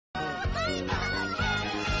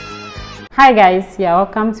Hi guys, you're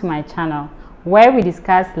welcome to my channel where we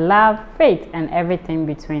discuss love, faith and everything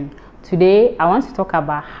between. Today I want to talk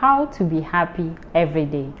about how to be happy every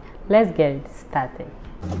day. Let's get started.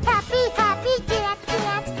 Happy, happy, dance,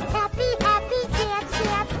 dance. Happy, happy, dance,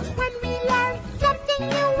 dance. When we learn something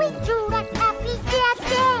new, we do that happy, dance,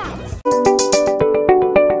 dance.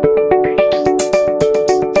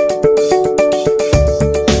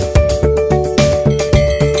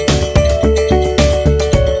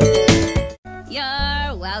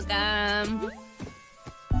 You're welcome.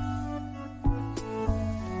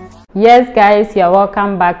 Yes guys, you're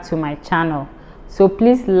welcome back to my channel. So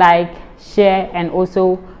please like, share and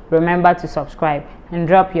also remember to subscribe and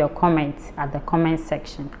drop your comments at the comment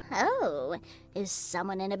section. Oh, is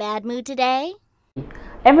someone in a bad mood today?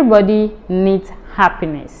 Everybody needs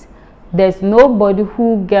happiness. There's nobody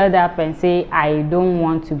who get up and say I don't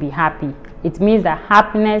want to be happy. It means that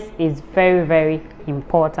happiness is very, very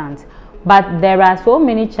important. But there are so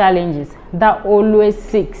many challenges that always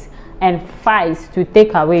seeks and fights to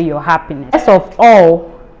take away your happiness. First of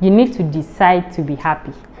all, you need to decide to be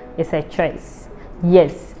happy. It's a choice.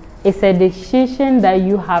 Yes, it's a decision that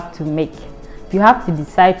you have to make. You have to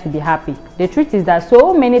decide to be happy. The truth is that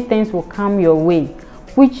so many things will come your way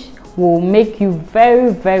which will make you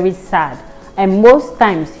very, very sad, and most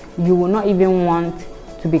times you will not even want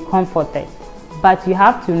to be comforted. But you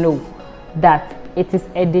have to know that it is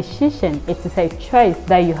a decision, it is a choice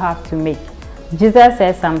that you have to make. Jesus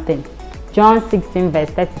says something, John 16 verse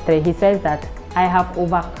 33, he says that I have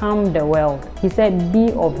overcome the world. He said be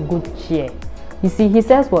of good cheer. You see, he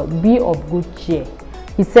says what? Be of good cheer.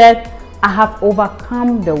 He said I have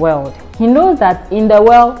overcome the world. He knows that in the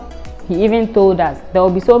world, he even told us there will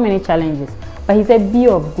be so many challenges, but he said be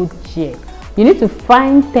of good cheer. You need to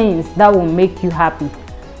find things that will make you happy,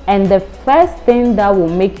 and the first thing that will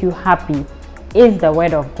make you happy is the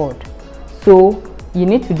word of God. So you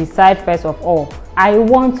need to decide first of all, I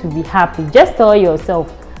want to be happy. Just tell yourself,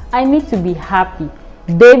 I need to be happy.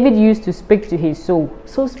 David used to speak to his soul.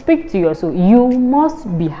 So speak to your soul. You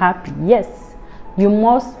must be happy. Yes, you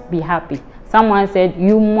must be happy. Someone said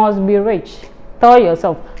you must be rich. Tell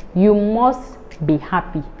yourself, you must be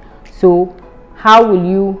happy. So how will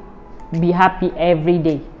you be happy every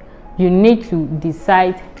day? You need to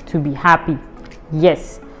decide to be happy.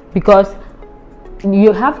 Yes, because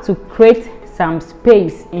you have to create some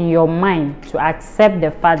space in your mind to accept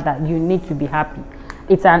the fact that you need to be happy.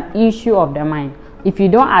 It's an issue of the mind. If you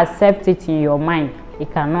don't accept it in your mind,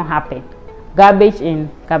 it cannot happen. Garbage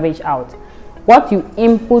in, garbage out. What you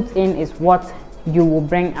input in is what you will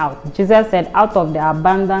bring out. Jesus said, out of the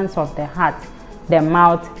abundance of the heart, the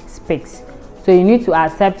mouth speaks. So you need to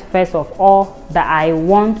accept first of all that I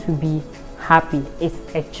want to be happy. It's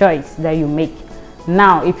a choice that you make.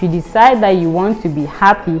 Now, if you decide that you want to be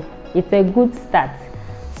happy, it's a good start.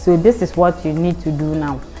 So this is what you need to do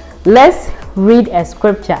now. Let's read a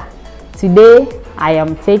scripture. Today, I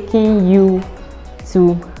am taking you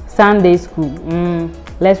to Sunday school.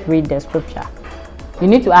 Let's read the scripture. You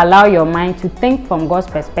need to allow your mind to think from God's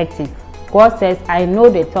perspective. God says, I know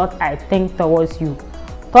the thought I think towards you.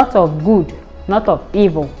 Thought of good, not of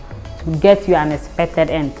evil, to get you an expected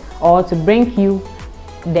end, or to bring you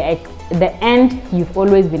the end you've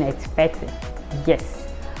always been expecting. Yes,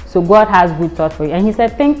 so God has good thoughts for you, and he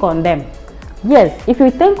said think on them. Yes, if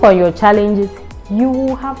you think on your challenges, you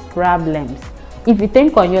will have problems. If you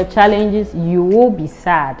think on your challenges, you will be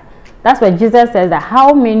sad. That's why Jesus says that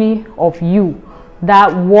how many of you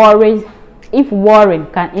that worry, if worrying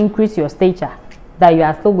can increase your stature, that you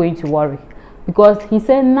are still going to worry. Because he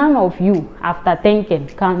said none of you after thinking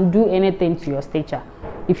can do anything to your stature.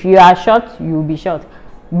 If you are short, you will be short.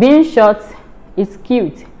 Being short is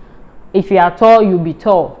cute. If you are tall, you'll be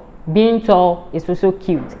tall. Being tall is also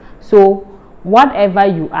cute. So whatever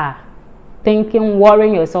you are thinking,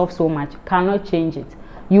 worrying yourself so much cannot change it.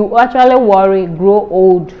 You actually worry, grow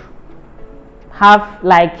old, have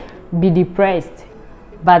be depressed.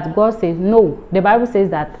 But God says no. The Bible says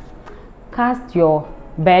that cast your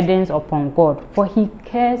burdens upon God, for he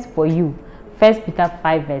cares for you. 1 Peter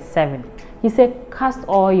 5 verse 7. He said cast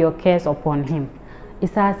all your cares upon him.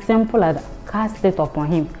 It's as simple as cast it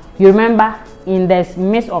upon him. You remember in the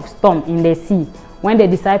midst of storm in the sea, when the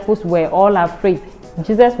disciples were all afraid,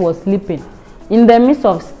 Jesus was sleeping. In the midst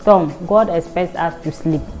of storm, God expects us to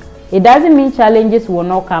sleep. It doesn't mean challenges will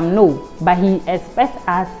not come, no, but he expects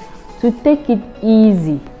us to take it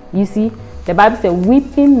easy. You see, the Bible says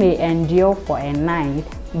weeping may endure for a night,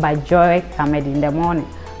 but joy cometh in the morning.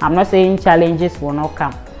 I'm not saying challenges will not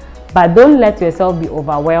come, but don't let yourself be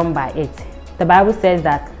overwhelmed by it. The Bible says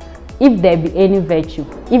that if there be any virtue,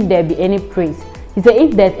 if there be any praise. He said,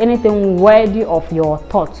 if there's anything worthy of your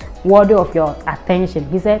thoughts, worthy of your attention,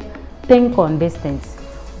 he said, think on these things.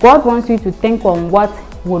 God wants you to think on what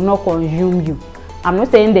will not consume you. I'm not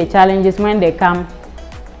saying the challenges, when they come,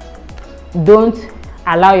 don't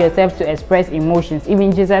allow yourself to express emotions.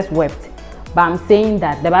 Even Jesus wept. But I'm saying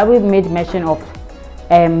that the Bible made mention of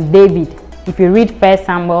David. If you read 1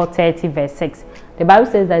 Samuel 30 verse 6, the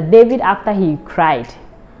Bible says that David, after he cried,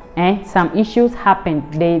 some issues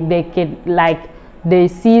happened. They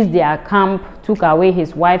seized their camp, took away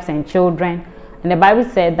his wives and children, and the Bible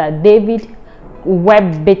said that David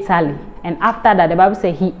wept bitterly. And after that, the Bible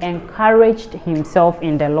said he encouraged himself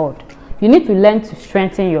in the Lord. You need to learn to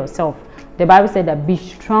strengthen yourself. The Bible said that be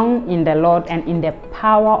strong in the Lord and in the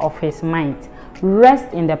power of his might.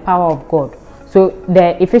 Rest in the power of God. So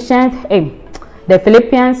the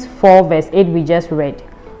Philippians 4 verse 8 we just read.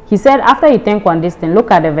 He said, after you think on this thing,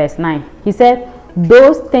 look at the verse 9. He said,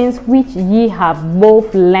 those things which ye have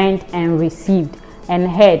both learned and received and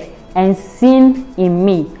heard and seen in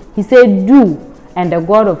me, he said, do, and the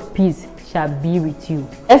God of peace shall be with you.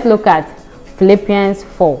 Let's look at Philippians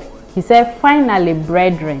 4. He said, finally,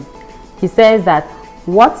 brethren, he says that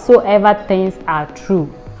whatsoever things are true,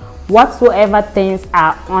 whatsoever things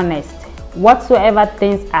are honest, whatsoever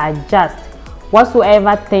things are just,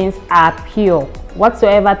 whatsoever things are pure,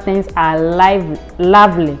 whatsoever things are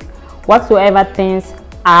lovely, whatsoever things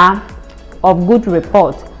are of good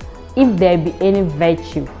report, if there be any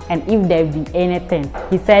virtue and if there be anything,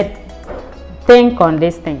 he said, think on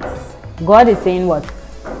these things. God is saying what?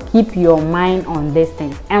 Keep your mind on these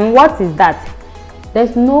things. And what is that?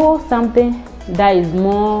 There's no something that is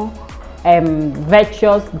more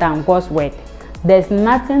virtuous than God's word. There's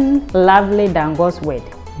nothing lovely than God's word.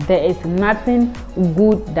 There is nothing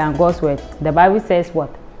good than God's word. The Bible says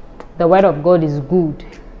what? The word of God is good.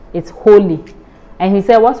 It's holy. And he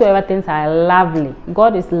said whatsoever things are lovely.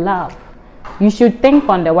 God is love. You should think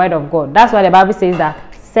on the word of God. That's why the Bible says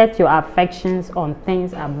that set your affections on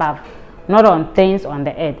things above, not on things on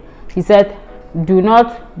the earth. He said, do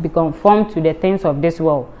not be conformed to the things of this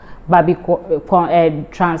world, but be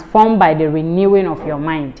transformed by the renewing of your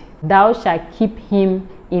mind. Thou shalt keep him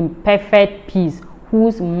in perfect peace,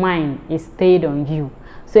 whose mind is stayed on you.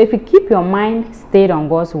 So if you keep your mind stayed on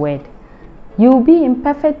God's word, you will be in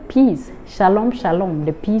perfect peace. Shalom, shalom,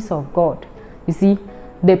 the peace of God. You see,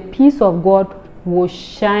 the peace of God will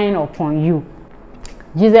shine upon you.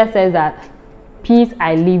 Jesus says that, peace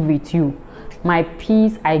I leave with you, my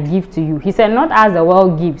peace I give to you. He said, not as the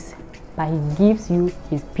world gives, but he gives you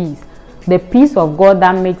his peace. The peace of God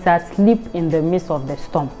that makes us sleep in the midst of the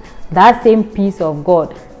storm. That same peace of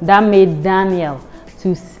God that made Daniel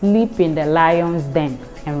to sleep in the lion's den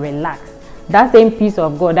and relax. That same peace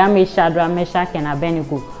of God that made Shadrach, Meshach, and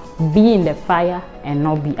Abednego be in the fire and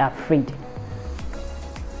not be afraid.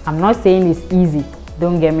 I'm not saying it's easy,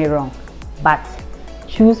 don't get me wrong, but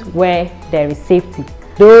choose where there is safety.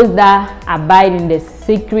 Those that abide in the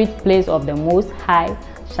secret place of the Most High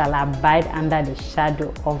shall abide under the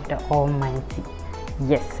shadow of the Almighty.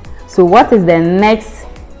 Yes. So what is the next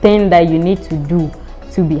thing that you need to do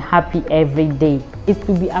to be happy every day? Is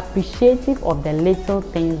to be appreciative of the little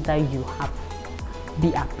things that you have.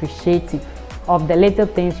 Be appreciative of the little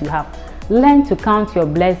things you have. Learn to count your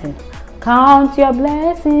blessings. Count your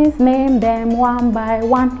blessings, name them one by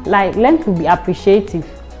one. Like, learn to be appreciative.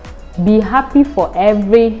 Be happy for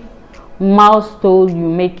every milestone you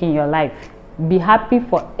make in your life. Be happy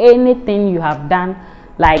for anything you have done,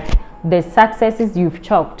 like the successes you've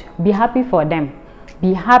chalked. Be happy for them.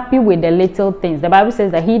 Be happy with the little things. The Bible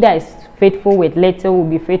says that he that is faithful with little will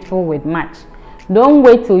be faithful with much. Don't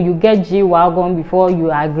wait till you get G-Wagon before you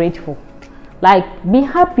are grateful. Like, be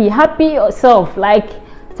happy. Happy yourself. Like,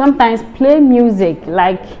 sometimes play music.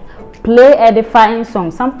 Like, play edifying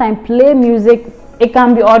songs. Sometimes play music. It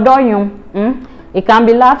can be auditorium. It can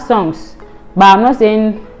be love songs. But I'm not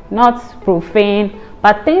saying not profane,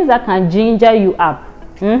 but things that can ginger you up.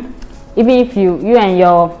 Even if you and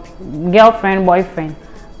your girlfriend, boyfriend,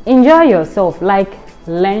 enjoy yourself. Like,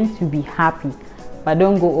 learn to be happy, but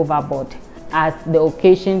don't go overboard as the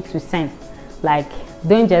occasion to sin. Like,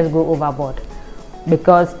 don't just go overboard,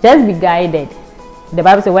 because just be guided. The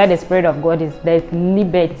Bible says where the Spirit of God is, there is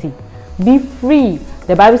liberty. Be free.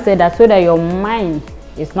 The Bible said that so that your mind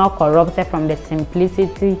is not corrupted from the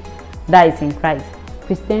simplicity that is in Christ.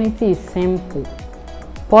 Christianity is simple.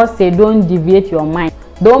 Paul said, don't deviate your mind.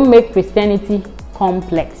 Don't make Christianity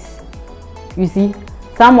complex. You see,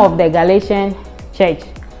 some of the Galatian church,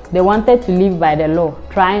 they wanted to live by the law.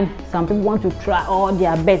 Some people want to try all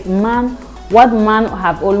their best. What man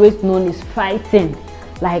have always known is fighting.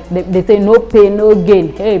 Like they say no pain, no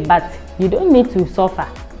gain. Hey, but you don't need to suffer.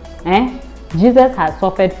 Jesus has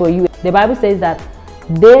suffered for you. The Bible says that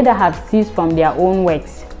they that have ceased from their own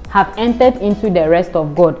works have entered into the rest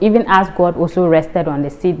of God, even as God also rested on the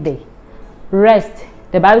 6th day. Rest.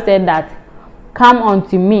 The Bible said that, come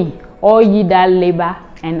unto me, all ye that labor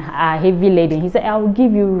and are heavy laden. He said, I will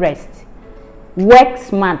give you rest. Work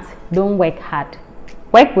smart, don't work hard.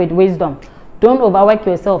 Work with wisdom. Don't overwork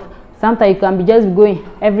yourself. Sometimes you can be just going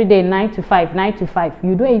every day 9 to 5, 9 to 5.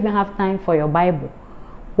 You don't even have time for your Bible.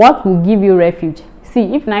 What will give you refuge?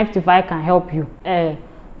 See, if 9 to 5 can help you,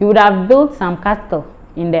 you would have built some castle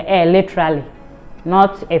in the air, literally,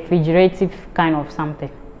 not a figurative kind of something.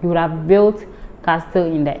 You would have built castle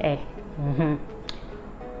in the air.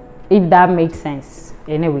 If that makes sense,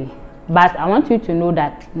 anyway. But I want you to know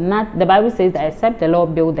that the Bible says that except the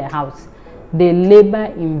Lord build the house, they labor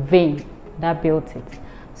in vain that built it.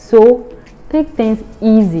 So take things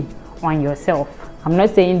easy on yourself. I'm not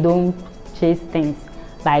saying don't chase things,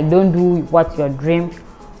 like don't do what your dream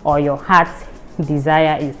or your heart's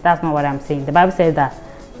desire is. That's not what I'm saying. The Bible says that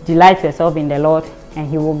delight yourself in the Lord and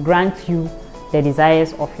he will grant you the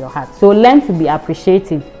desires of your heart. So learn to be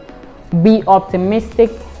appreciative. Be optimistic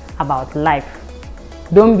about life.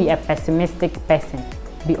 Don't be a pessimistic person.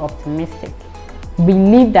 Be optimistic.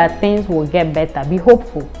 Believe that things will get better. Be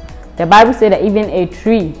hopeful. The Bible says that even a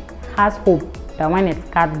tree has hope that when it's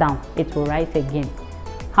cut down, it will rise again.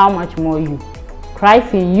 How much more you?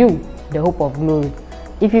 Christ in you, the hope of glory.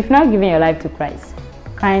 If you've not given your life to Christ,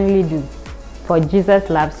 kindly do. For Jesus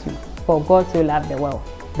loves you. For God so loved the world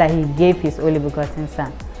that he gave his only begotten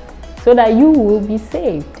Son, so that you will be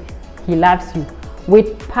saved. He loves you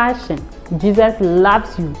with passion. Jesus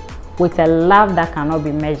loves you with a love that cannot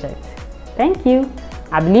be measured. Thank you.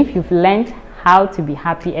 I believe you've learned how to be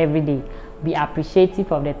happy every day. Be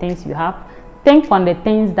appreciative of the things you have. Think on the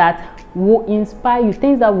things that will inspire you,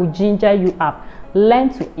 things that will ginger you up. Learn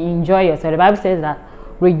to enjoy yourself. The Bible says that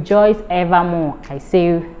rejoice evermore. I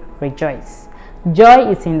say rejoice.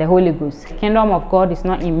 Joy is in the Holy Ghost. The kingdom of God is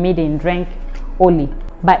not in meat and drink only,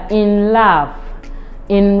 but in love,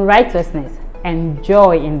 in righteousness, and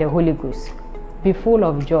joy in the Holy Ghost. Be full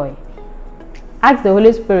of joy. Ask the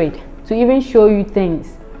Holy Spirit to even show you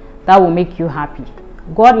things that will make you happy.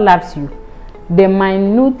 God loves you. The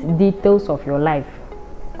minute details of your life,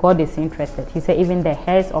 God is interested. He said even the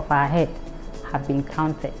hairs of our head have been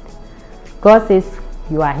counted. God says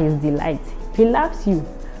you are his delight. He loves you.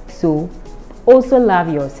 So also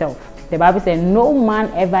love yourself. The Bible says no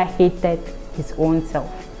man ever hated his own self.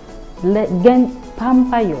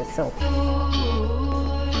 Pamper yourself.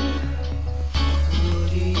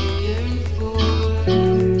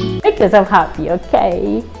 Make yourself happy,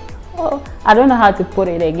 okay? Oh, I don't know how to put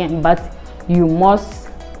it again, but you must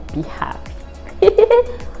be happy.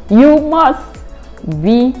 You must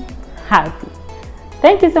be happy.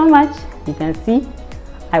 Thank you so much. You can see,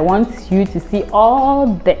 I want you to see all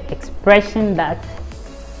the expression that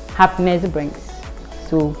happiness brings.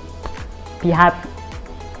 So be happy.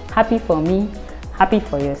 Happy for me, happy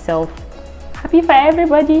for yourself, happy for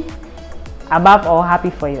everybody. Above all, happy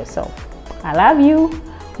for yourself. I love you.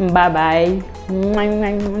 Bye bye.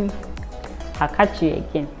 I'll catch you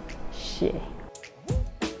again. Share.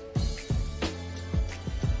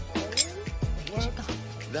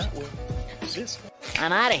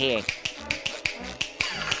 I'm out of here.